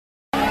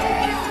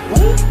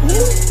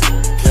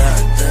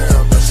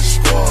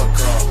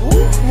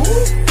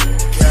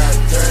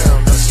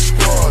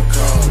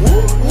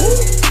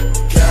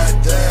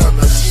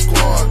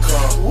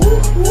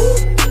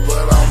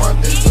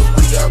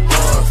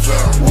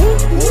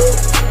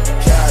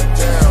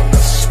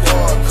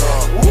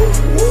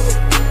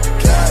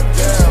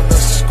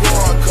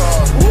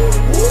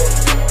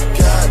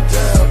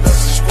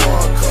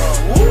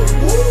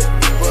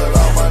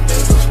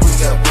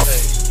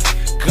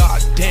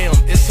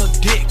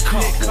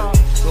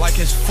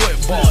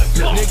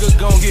nigga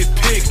gon' get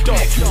picked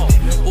off.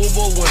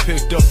 Uber went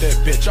picked up that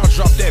bitch, I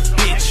dropped that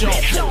bitch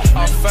off.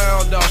 I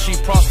found out she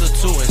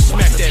prostitute and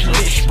smacked that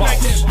bitch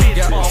boss.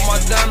 Got all my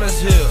diamonds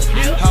here,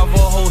 have a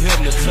whole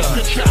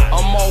hypnotized.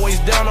 I'm always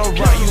down to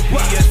ride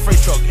UPS freight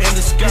truck in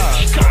the sky.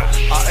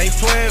 I ain't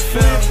playing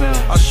fair,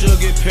 I should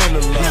get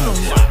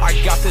penalized. I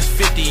got this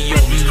 50 yo,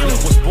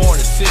 was born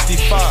in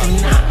 65.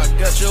 I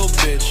got your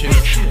bitch here,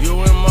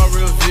 you in my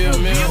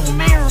rearview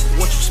mirror.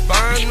 What you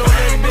spying on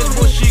that bitch,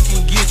 boy, she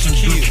can get you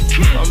killed.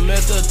 I'm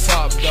at the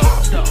top,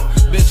 dog,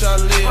 bitch, I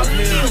live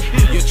here.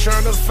 You're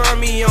trying to find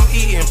me, I'm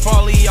eating,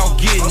 probably out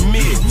getting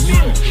mixed.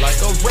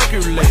 Like a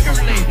record label,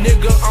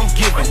 nigga, I'm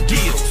giving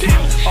deals.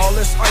 All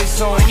this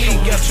ice on me,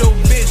 got your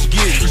bitch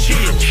getting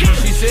chill.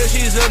 She said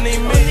she's a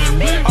name,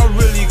 I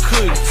really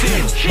couldn't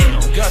tell.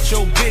 Got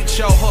your bitch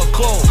out her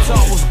clothes,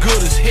 all was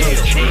good as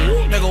hell.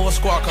 Nigga, what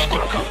squad car?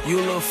 You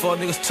little fuck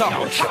niggas top.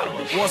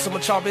 Want some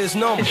of chop his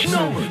numbers.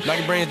 Now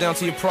you bring it down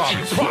to your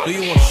problems. Do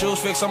you want shoes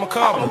fixed? I'm a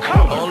cobbler.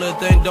 Only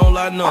thing don't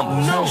like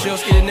numbers. She'll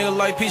skin a nigga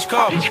like peach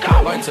cobbler.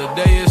 Like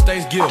today is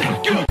Thanksgiving.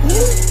 Goddamn,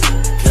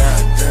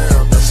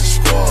 that's a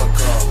squad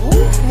car.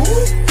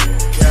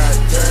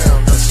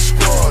 Goddamn, that's a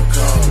squad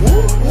car.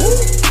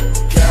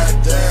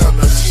 Goddamn,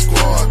 that's a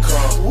squad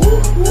car.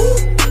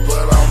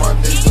 But all my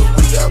niggas,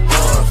 we got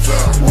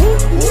bonfire.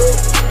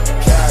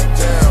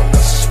 Goddamn,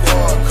 that's a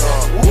squad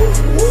car.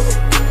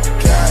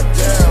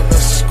 Goddamn,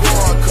 that's a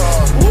squad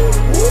car.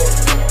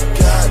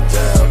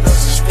 Goddamn,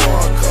 that's a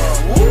squad car.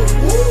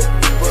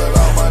 But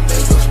all my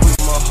niggas, we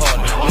my heart,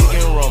 we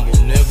can rumble,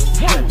 nigga.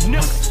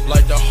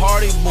 Like the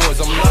Hardy Boys,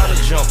 I'm louder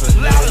jumping.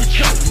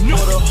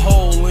 Put a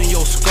hole in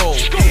your skull,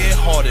 head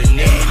harder,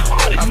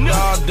 nigga. I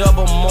dial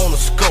double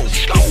monoscope,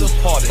 it's a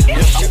party,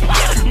 nigga.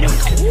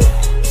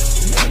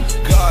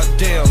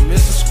 Goddamn,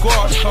 it's a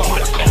squad car.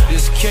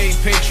 This K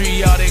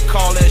patriotic,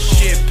 call that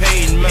shit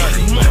paid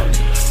money.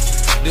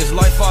 This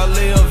life I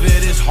live,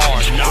 it is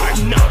hard.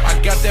 I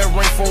got that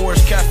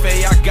Rainforest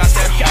Cafe, I got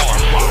that hard.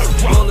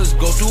 Bullets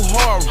go through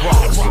hard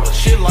rock,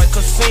 shit like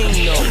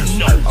casino.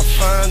 I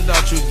find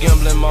out you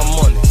gambling my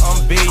money,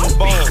 I'm beating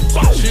bones.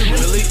 She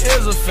really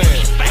is a fan,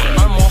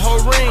 I'm on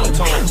her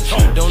ringtone.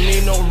 Don't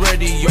need no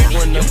radio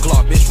in the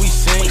Glock, bitch, we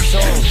sing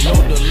songs. No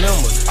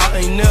dilemmas,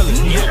 I ain't kneeling,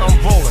 yeah, I'm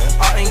rolling,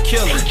 I ain't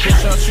killing.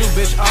 Bitch, out you,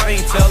 bitch, I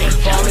ain't telling.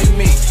 Probably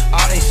me,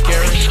 I ain't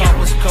scared.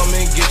 Coppers come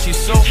and get you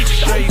so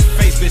straight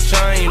face, bitch,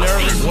 I ain't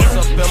nervous. What's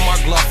up in my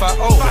Glock 5-0?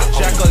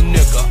 Jack a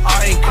nigga,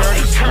 I ain't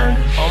Curtis.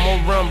 I'm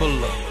a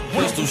rumbler,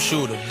 pistol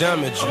shooter,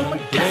 damage you.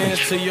 Hands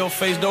to your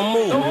face, don't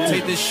move.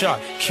 Take this shot,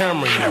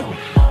 camera you.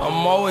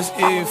 I'm always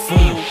in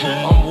food,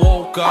 I'm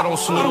woke, I don't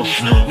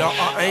snooze. Now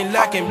I ain't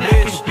lacking,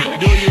 bitch.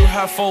 Do you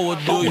have forward,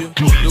 do you?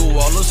 Do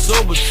all the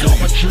sober shit.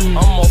 I'm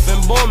off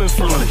and bombing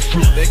for it.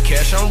 That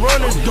cash I'm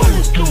running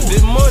through.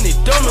 This money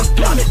thumbing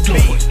through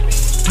me.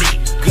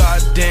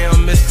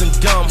 Goddamn, it's them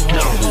dumb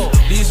hoes.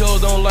 These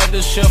hoes don't like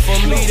the shit for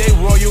me, they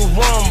Royal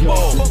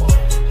Rumble.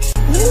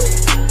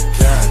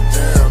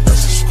 Goddamn,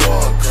 that's a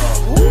squad car.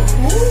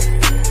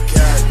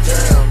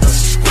 Goddamn, that's a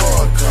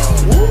squad car.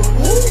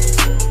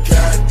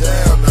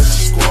 Goddamn, that's a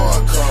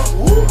squad car.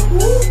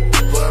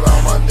 But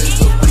all my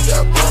niggas, we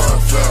got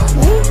bonfire.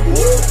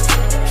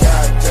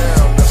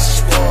 Goddamn, that's a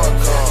squad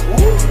car.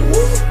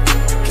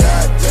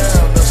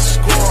 Goddamn, that's a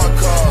squad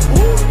car.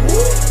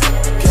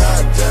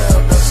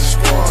 Goddamn, that's a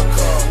squad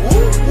car.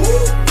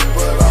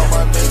 But all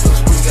my niggas,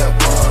 we got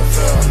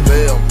bonfire.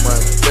 Bail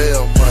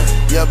money,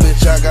 yeah,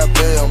 bitch, I got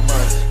bail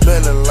money.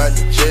 Smelling like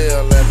the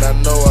jail, and I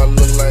know I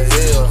look like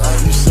hell.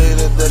 You say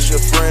that that's your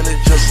friend,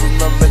 it's just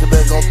another nigga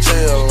that gon'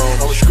 tell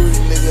on. I'm a screwy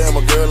nigga, and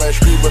my girl ain't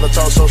screwy, but I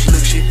talk so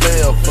slick, she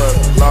fell for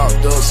it.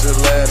 Locked up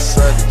since last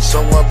Sunday.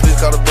 Someone please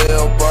call the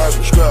bell boss.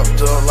 Strapped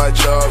up like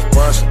Charles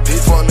Bronson. These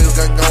four niggas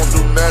ain't gon'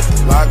 do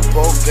nothing. Like a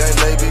poker game,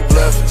 they be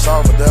bluffing.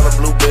 Softer than a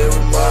blueberry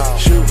muffin.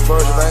 Shoot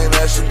first, and I ain't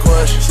asking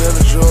questions.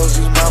 Selling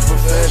drugs is my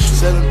profession.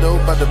 Selling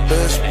dope by the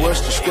best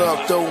Western.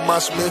 Scrapped up with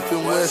my Smith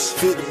and West.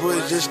 50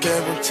 bridge just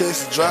came from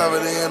Texas. Drive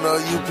it in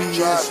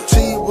UPS.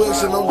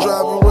 T-Rex and I'm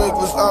driving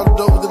reckless. All the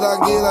dope that I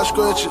get, I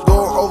scratch it.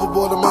 Going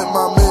overboard to make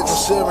my mix.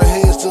 7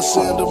 heads to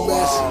send a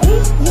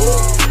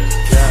message.